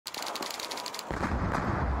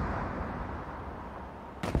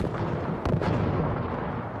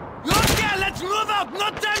Move out!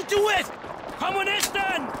 Not time to waste!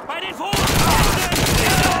 Kommunisten! Bei den Vorhanden!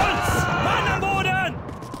 Uns! Mann am Boden!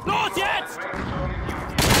 Los jetzt!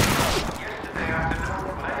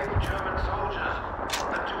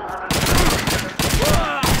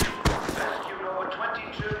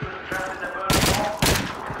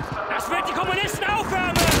 Das wird die Kommunisten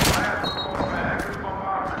aufwärmen!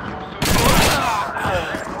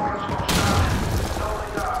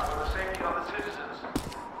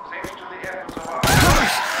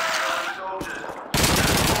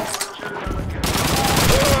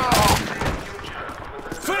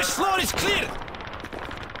 First floor is clear!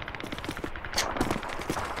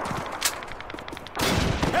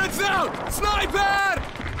 Heads out! Sniper!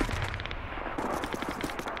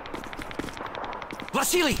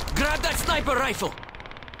 Vasily, grab that sniper rifle!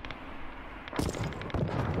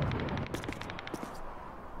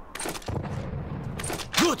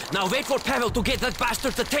 Good! Now wait for Pavel to get that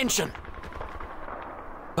bastard's attention!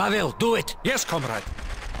 Pavel, do it! Yes, comrade.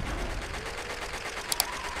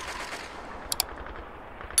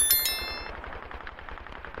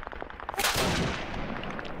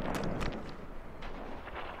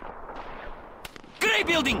 Grey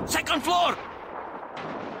building! Second floor!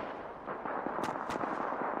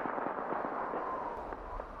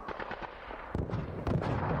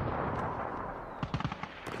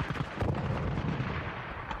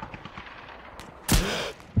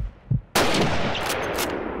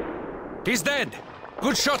 He's dead.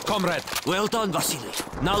 Good shot, comrade. Well done, Vasily.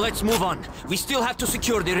 Now let's move on. We still have to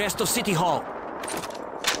secure the rest of City Hall.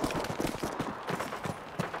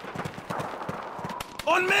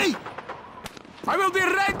 On me! I will be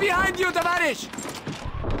right behind you, Tavarish!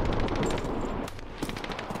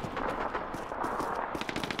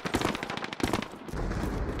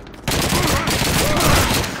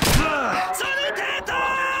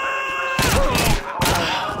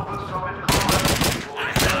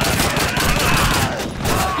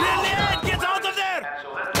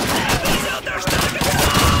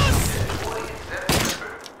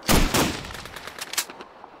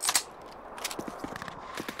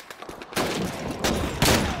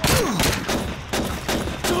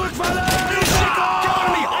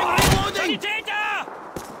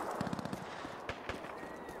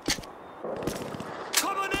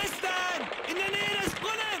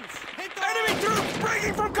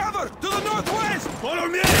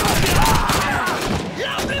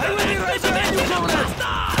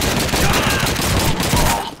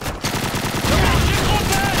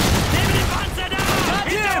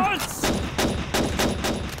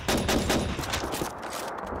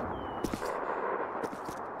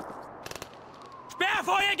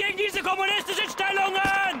 Sperrfeuer gegen diese kommunistischen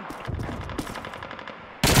Stellungen!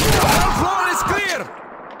 Top floor is clear!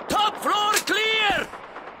 Top floor clear!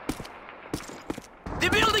 The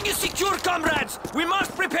building is secure, comrades! We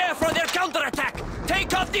must prepare for their counterattack!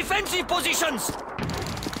 Take up defensive positions!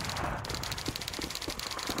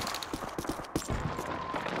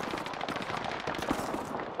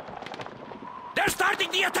 They're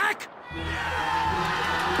starting the attack!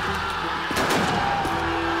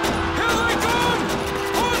 Here they come!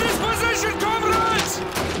 Hold this position, comrades!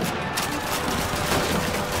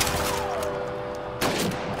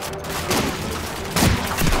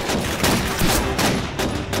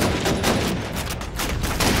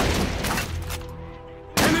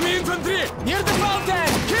 Enemy infantry! Near the mountain!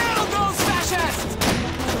 Kill those fascists!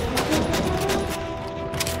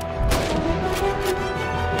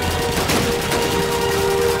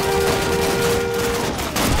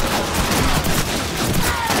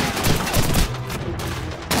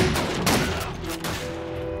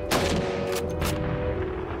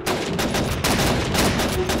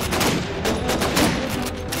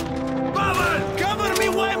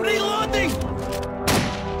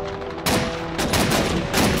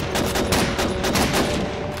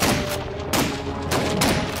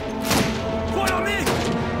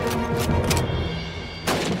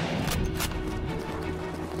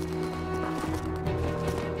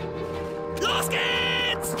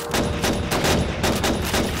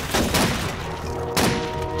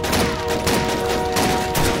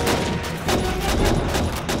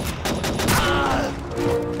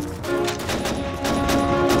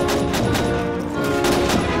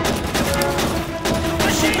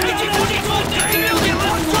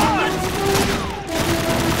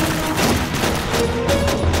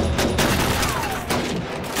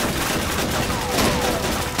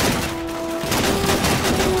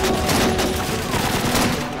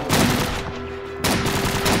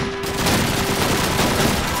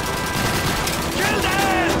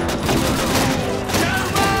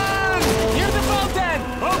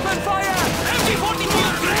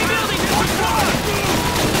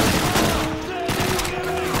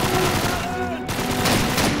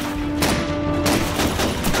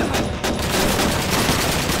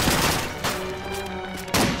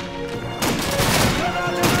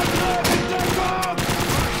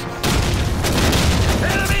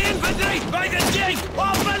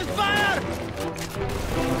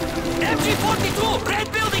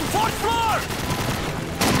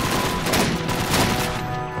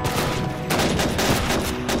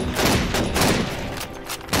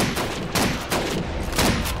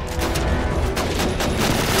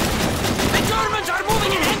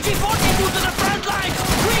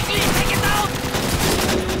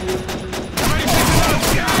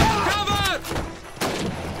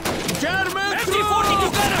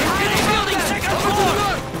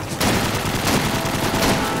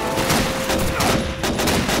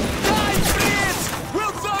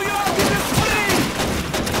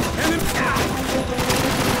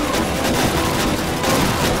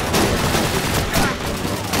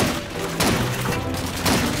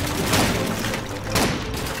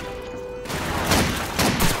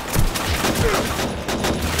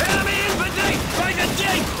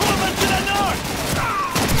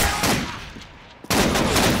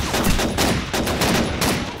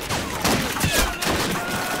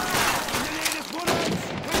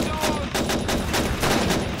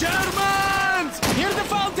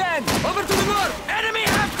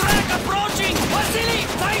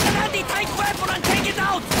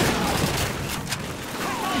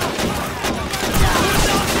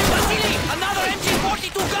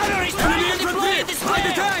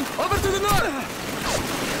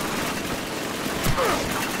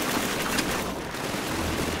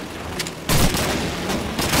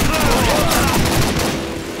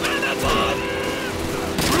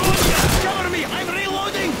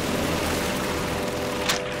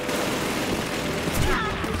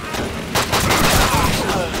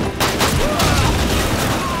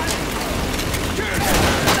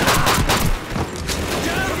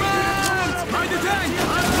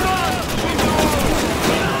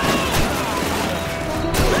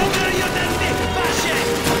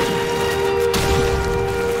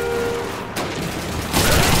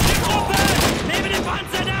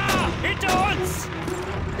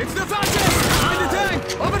 It's the fascists! Behind the tank!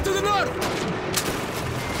 Over to the north!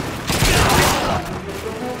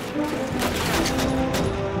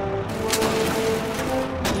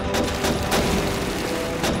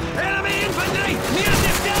 Enemy infantry! Near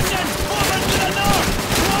the station! Over to the north!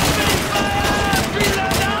 Opening fire! Below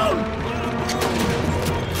down!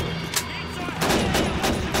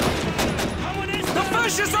 The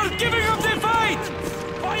fascists are giving up their fight!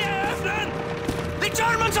 Fire öffnen! The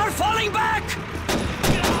Germans are falling back!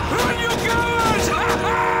 Run, you cowards!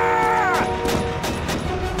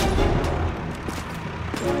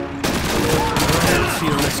 Well,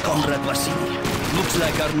 fearless Comrade Vasily. Looks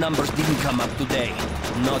like our numbers didn't come up today.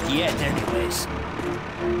 Not yet, anyways.